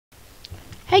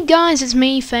Hey guys, it's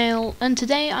me, Fail, and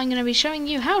today I'm going to be showing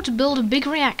you how to build a big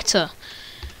reactor.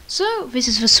 So, this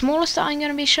is the smallest that I'm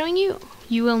going to be showing you.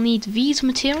 You will need these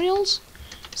materials,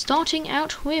 starting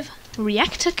out with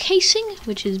Reactor Casing,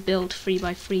 which is built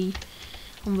 3x3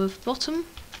 on the bottom.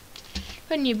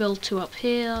 Then you build 2 up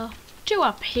here, 2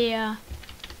 up here,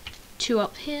 2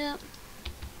 up here,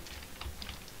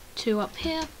 2 up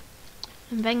here,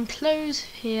 and then close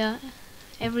here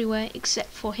everywhere except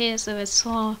for here, so there's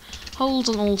holes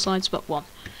on all sides but one.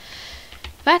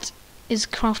 That is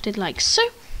crafted like so,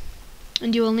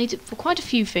 and you will need it for quite a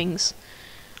few things.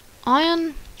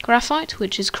 Iron, graphite,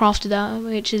 which is crafted out,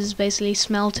 which is basically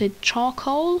smelted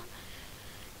charcoal.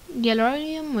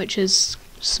 Yellorium, which is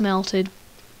smelted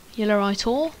yellorite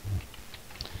ore.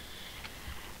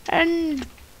 And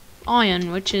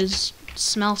iron, which is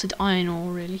smelted iron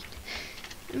ore, really.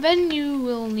 And then you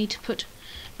will need to put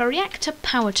the reactor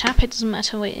power tap. It doesn't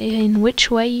matter in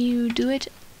which way you do it.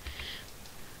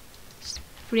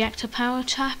 Reactor power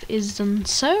tap is done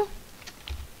so.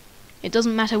 It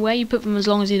doesn't matter where you put them as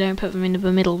long as you don't put them into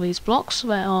the middle of these blocks.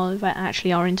 That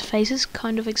actually are interfaces,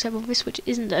 kind of, except for this, which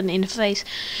isn't an interface.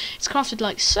 It's crafted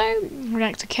like so.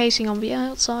 Reactor casing on the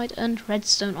outside and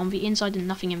redstone on the inside and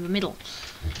nothing in the middle.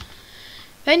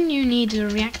 Then you need a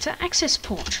reactor access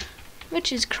port,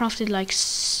 which is crafted like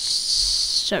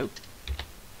so.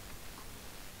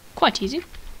 Quite easy,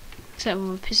 except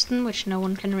for a piston, which no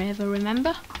one can ever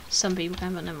remember. Some people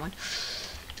can, but never mind.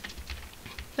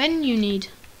 Then you need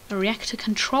a reactor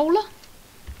controller,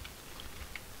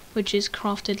 which is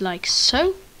crafted like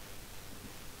so.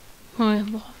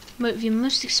 The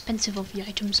most expensive of the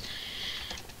items.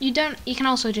 You can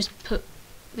also just put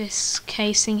this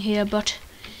casing here, but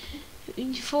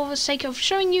for the sake of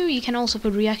showing you, you can also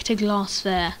put reactor glass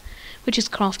there, which is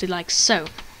crafted like so.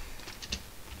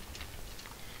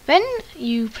 Then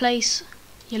you place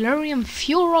yellorium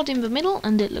fuel rod in the middle,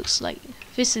 and it looks like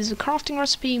this is a crafting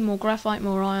recipe: more graphite,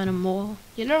 more iron, and more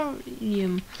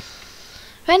yellorium.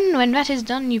 Then when that is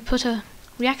done, you put a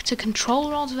reactor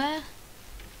control rod there,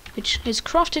 which is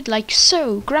crafted like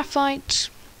so: graphite,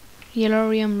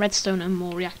 yellorium, redstone, and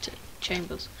more reactor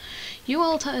chambers. You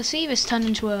will see this turn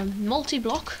into a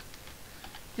multi-block.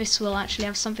 This will actually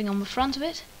have something on the front of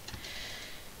it.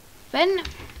 Then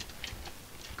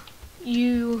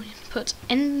you put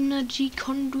energy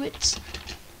conduits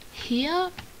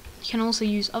here. You can also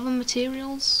use other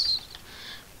materials,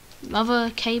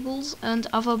 other cables, and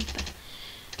other.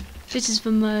 This is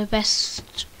the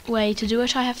best way to do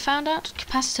it, I have found out.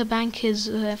 Capacitor Bank is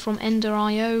from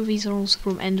Ender.io. These are also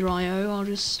from Ender.io.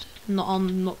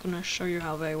 I'm not going to show you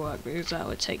how they work because that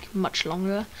would take much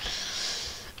longer.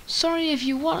 Sorry if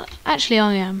you want. Actually,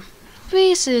 I am.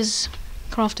 This is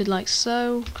crafted like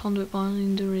so. Conduit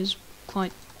binder is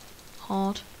quite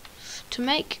hard to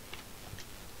make.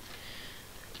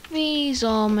 This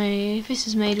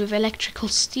is made with electrical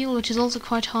steel, which is also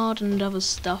quite hard, and other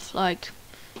stuff like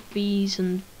these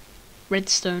and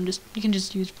redstone. You can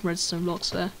just use redstone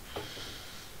blocks there.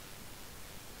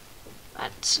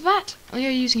 That's that. We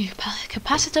are using a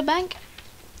capacitor bank.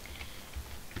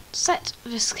 Set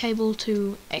this cable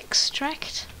to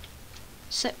extract.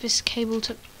 Set this cable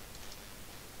to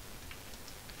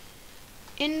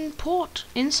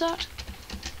insert.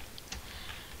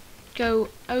 Go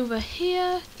over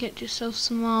here, get yourself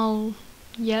some more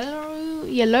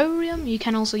yellorium. You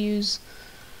can also use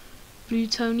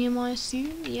plutonium, I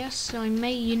assume. Yes, you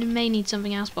may need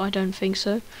something else, but I don't think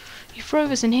so. You throw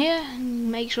this in here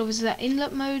and make sure this is at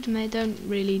inlet mode. They don't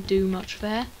really do much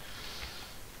there.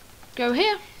 Go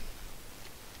here.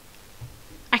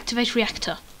 Activate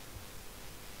reactor.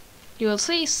 You will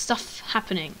see stuff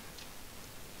happening.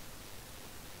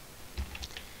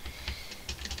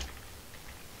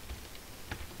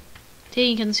 Here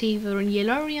you can see the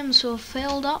yellorium sort of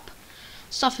filled up.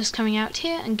 Stuff is coming out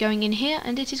here and going in here,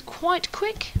 and it is quite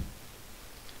quick.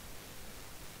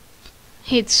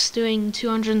 It's doing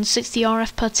 260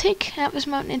 RF per tick at this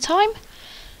moment in time.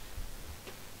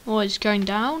 Or it's going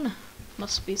down.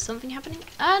 Must be something happening.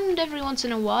 And every once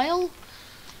in a while,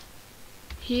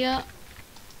 here,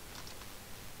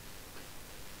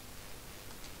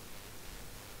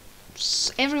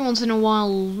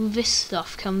 this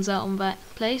stuff comes out on that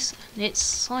place. It's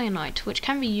cyanide, which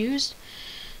can be used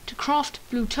to craft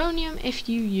plutonium if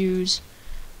you use,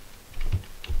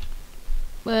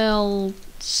 well,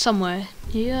 somewhere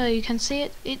here you can see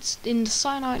it. It's in the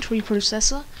cyanide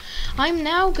reprocessor. I'm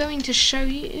now going to show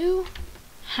you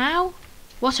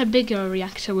what a bigger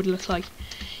reactor would look like.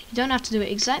 You don't have to do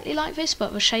it exactly like this,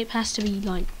 but the shape has to be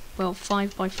like, well,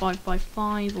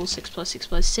 5x5x5 or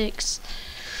 6x6x6.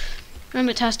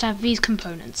 Remember, it has to have these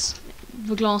components.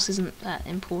 the glass isn't that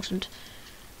important.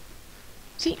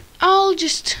 See, I'll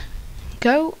just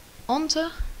go onto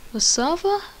the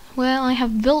server where I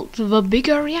have built the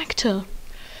bigger reactor.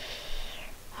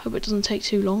 Hope it doesn't take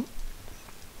too long.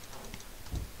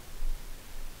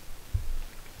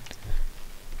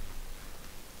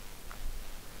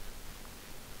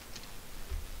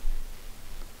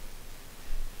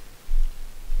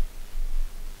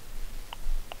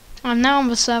 I'm now on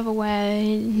the server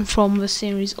where, from the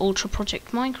series Ultra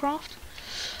Project Minecraft.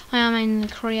 I am in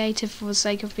creative for the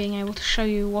sake of being able to show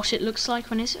you what it looks like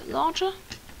when it's larger.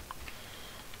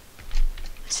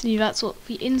 See, that's what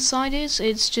the inside is.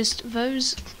 It's just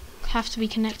those have to be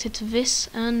connected to this,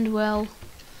 and well,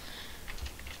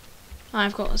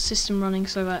 I've got a system running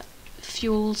so that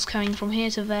fuel's coming from here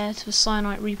to there to the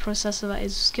cyanide reprocessor that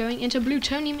is going into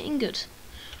plutonium ingot,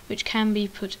 which can be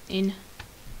put in.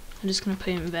 I'm just going to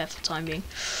put it in there for the time being.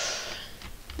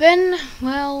 Then,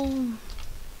 well,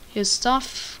 here's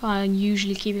stuff. I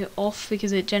usually keep it off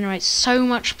because it generates so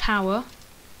much power.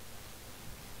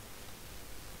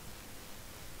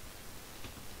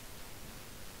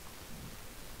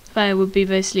 That it would be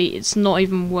basically, it's not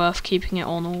even worth keeping it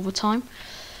on all the time.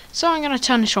 So I'm going to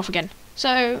turn this off again. So,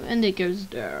 and it goes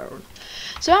down.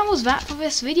 So that was that for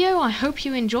this video. I hope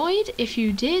you enjoyed. If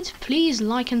you did, please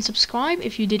like and subscribe.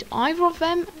 If you did either of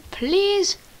them,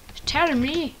 please tell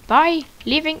me by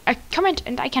leaving a comment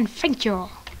and I can thank you.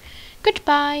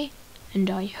 Goodbye, and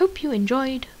I hope you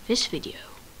enjoyed this video.